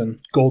Hornets and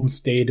Golden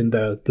State in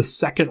the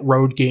second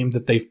road game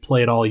that they've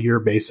played all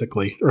year,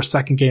 basically, or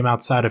second game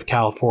outside of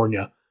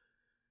California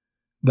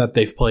that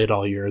they've played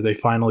all year. They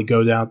finally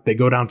go down. They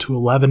go down to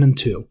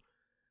 11-2.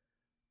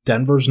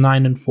 Denver's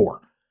 9-4.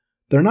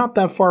 They're not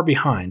that far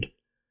behind,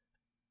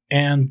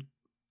 and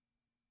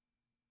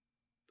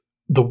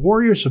the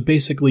Warriors have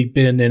basically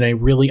been in a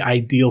really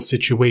ideal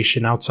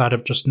situation outside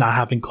of just not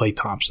having Klay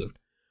Thompson,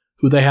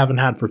 who they haven't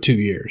had for 2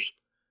 years.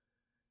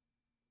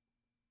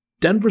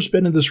 Denver's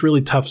been in this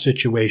really tough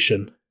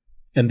situation,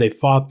 and they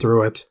fought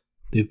through it.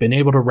 They've been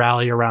able to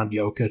rally around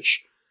Jokić.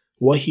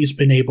 What he's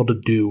been able to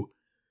do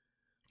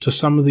to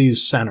some of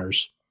these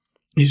centers,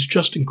 he's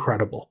just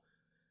incredible.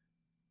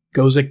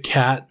 Goes at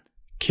Cat,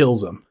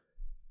 kills him.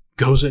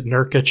 Goes at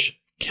Nurkic,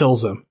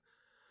 kills him.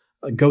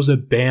 Goes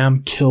at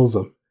Bam, kills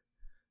him.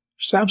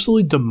 Just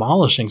absolutely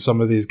demolishing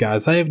some of these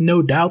guys. I have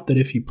no doubt that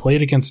if he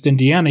played against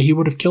Indiana, he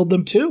would have killed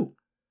them too.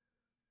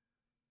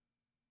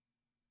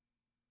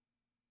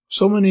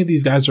 So many of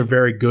these guys are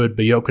very good,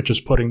 but Jokić is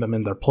putting them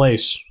in their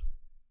place.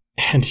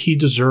 And he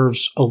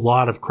deserves a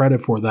lot of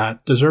credit for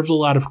that. Deserves a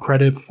lot of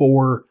credit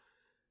for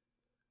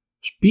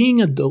being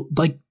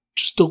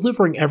just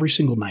delivering every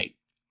single night.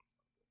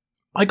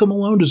 Michael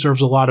Malone deserves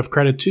a lot of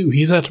credit too.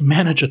 He's had to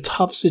manage a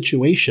tough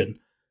situation.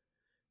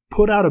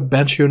 Put out a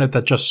bench unit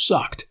that just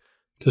sucked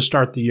to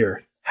start the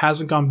year.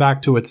 Hasn't gone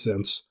back to it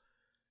since.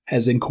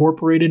 Has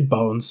incorporated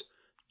Bones,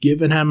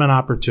 given him an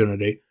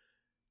opportunity,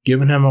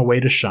 given him a way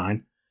to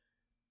shine.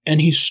 And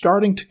he's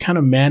starting to kind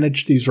of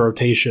manage these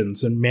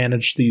rotations and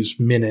manage these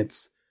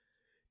minutes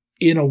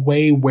in a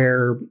way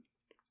where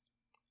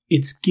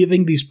it's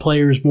giving these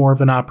players more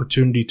of an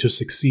opportunity to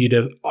succeed,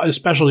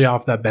 especially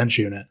off that bench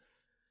unit.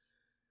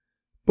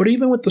 But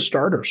even with the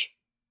starters,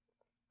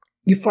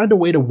 you find a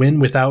way to win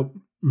without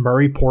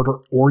Murray, Porter,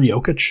 or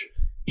Jokić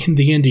in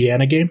the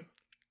Indiana game.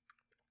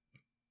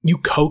 You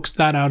coax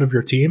that out of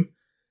your team.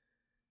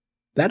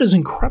 That is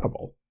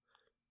incredible.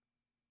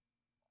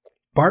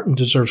 Barton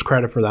deserves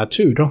credit for that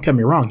too. Don't get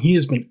me wrong. He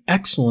has been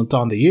excellent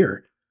on the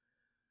year.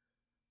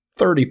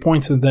 30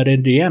 points in that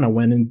Indiana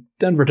win, and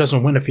Denver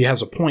doesn't win if he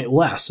has a point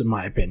less, in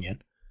my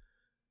opinion.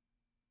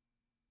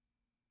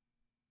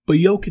 But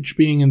Jokić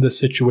being in this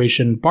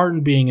situation,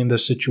 Barton being in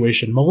this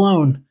situation,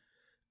 Malone,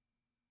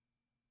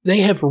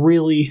 they have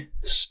really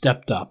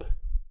stepped up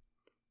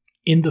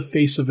in the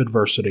face of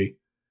adversity,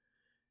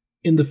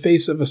 in the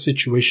face of a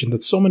situation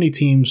that so many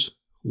teams,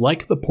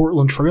 like the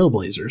Portland Trail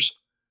Blazers,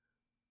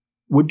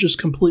 would just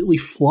completely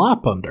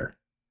flop under.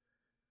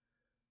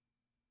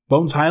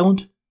 Bones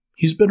Hyland,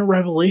 he's been a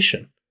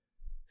revelation.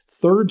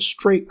 3rd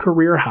straight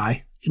career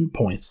high in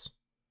points.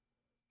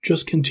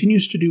 Just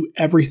continues to do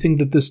everything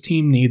that this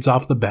team needs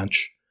off the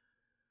bench.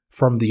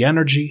 From the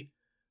energy,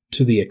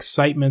 to the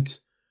excitement,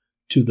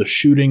 to the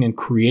shooting and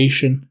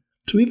creation,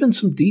 to even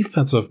some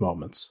defensive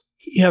moments.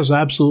 He has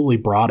absolutely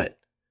brought it.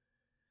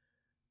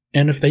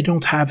 And if they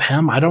don't have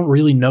him, I don't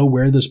really know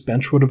where this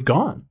bench would have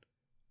gone.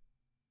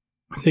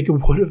 I think it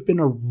would have been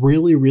a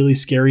really, really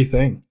scary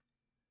thing.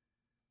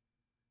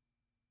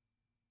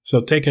 So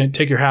take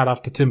your hat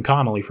off to Tim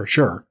Connolly for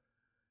sure.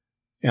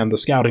 And the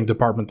scouting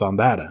department on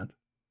that end.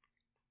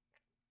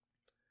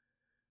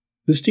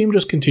 This team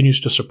just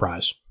continues to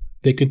surprise.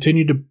 They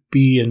continue to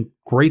be in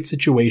great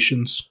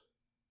situations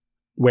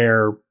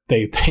where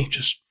they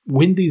just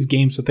win these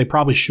games that they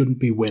probably shouldn't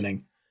be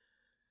winning.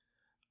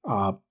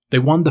 They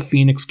won the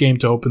Phoenix game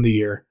to open the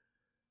year.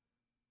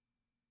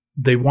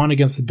 They won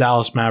against the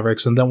Dallas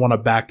Mavericks and then won a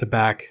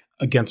back-to-back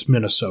against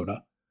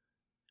Minnesota.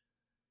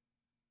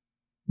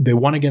 They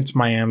won against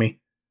Miami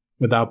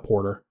without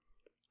Porter.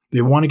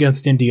 They won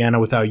against Indiana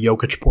without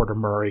Jokić, Porter,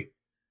 Murray.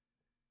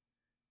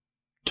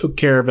 Took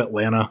care of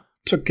Atlanta.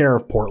 Took care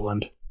of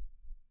Portland.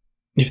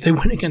 If they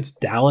win against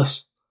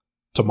Dallas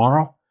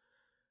tomorrow,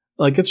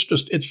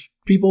 it's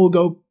people will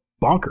go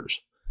bonkers.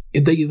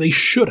 They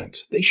shouldn't.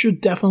 They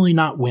should definitely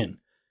not win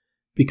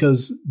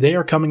because they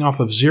are coming off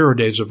of 0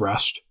 days of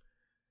rest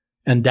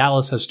and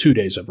Dallas has 2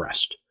 days of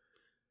rest.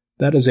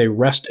 That is a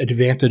rest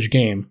advantage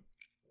game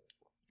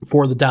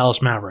for the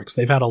Dallas Mavericks.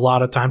 They've had a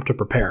lot of time to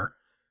prepare.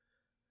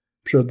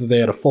 I'm sure that they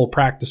had a full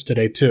practice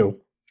today too.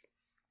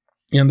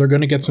 And they're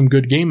going to get some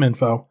good game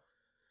info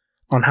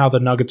on how the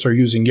Nuggets are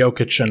using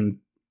Jokić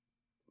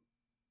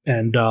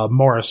and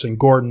Morris and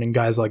Gordon and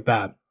guys like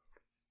that.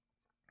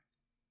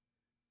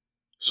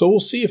 So we'll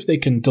see if they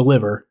can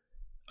deliver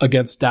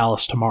against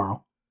Dallas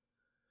tomorrow.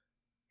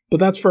 But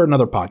that's for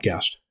another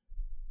podcast.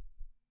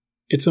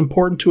 It's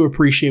important to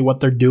appreciate what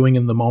they're doing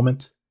in the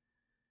moment.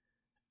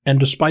 And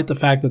despite the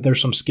fact that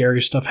there's some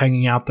scary stuff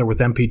hanging out there with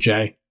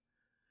MPJ,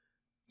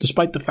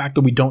 despite the fact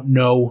that we don't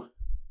know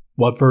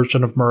what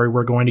version of Murray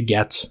we're going to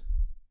get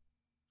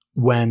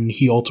when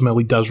he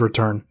ultimately does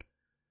return,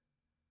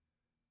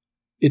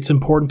 it's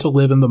important to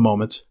live in the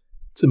moment.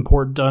 It's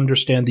important to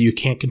understand that you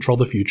can't control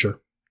the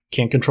future,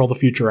 can't control the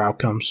future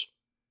outcomes,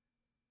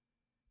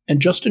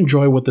 and just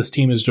enjoy what this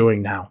team is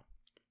doing now.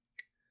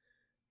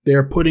 They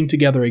are putting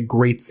together a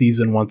great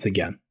season once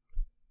again.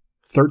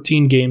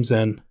 13 games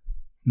in,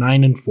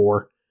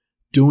 9-4,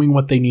 doing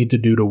what they need to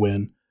do to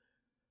win,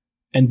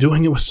 and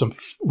doing it with some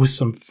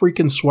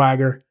freaking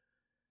swagger,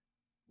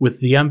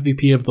 with the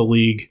MVP of the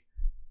league,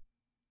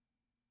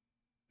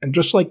 and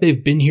just like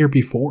they've been here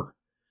before,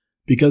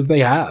 because they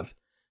have.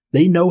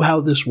 They know how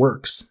this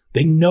works.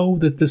 They know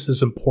that this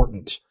is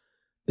important.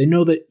 They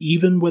know that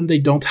even when they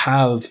don't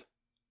have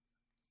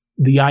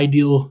the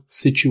ideal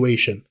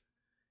situation,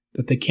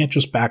 that they can't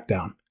just back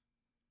down.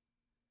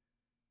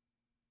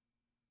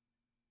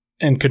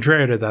 And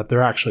contrary to that,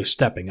 they're actually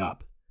stepping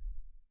up.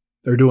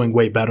 They're doing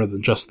way better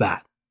than just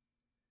that.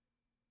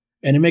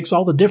 And it makes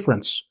all the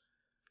difference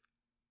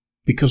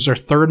because they're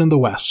third in the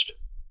West.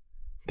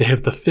 They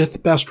have the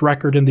 5th best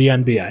record in the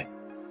NBA.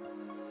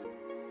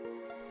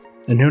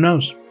 And who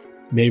knows?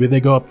 Maybe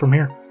they go up from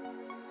here.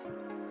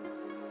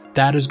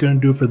 That is going to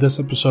do it for this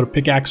episode of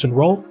Pickaxe and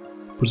Roll,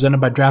 presented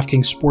by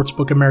DraftKings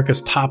Sportsbook,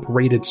 America's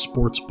top-rated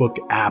sportsbook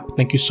app.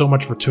 Thank you so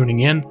much for tuning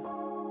in.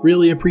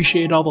 Really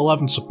appreciate all the love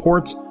and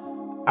support.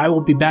 I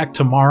will be back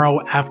tomorrow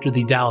after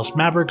the Dallas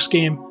Mavericks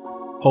game.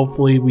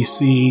 Hopefully we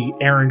see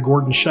Aaron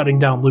Gordon shutting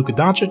down Luka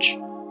Doncic.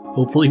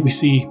 Hopefully we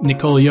see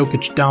Nikola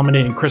Jokić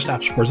dominating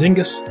Kristaps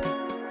Porzingis.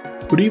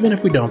 But even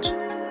if we don't,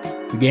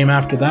 the game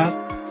after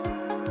that,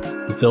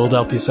 the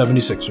Philadelphia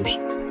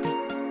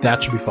 76ers.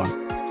 That should be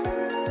fun.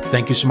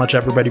 Thank you so much,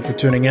 everybody, for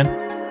tuning in.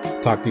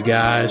 Talk to you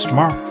guys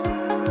tomorrow.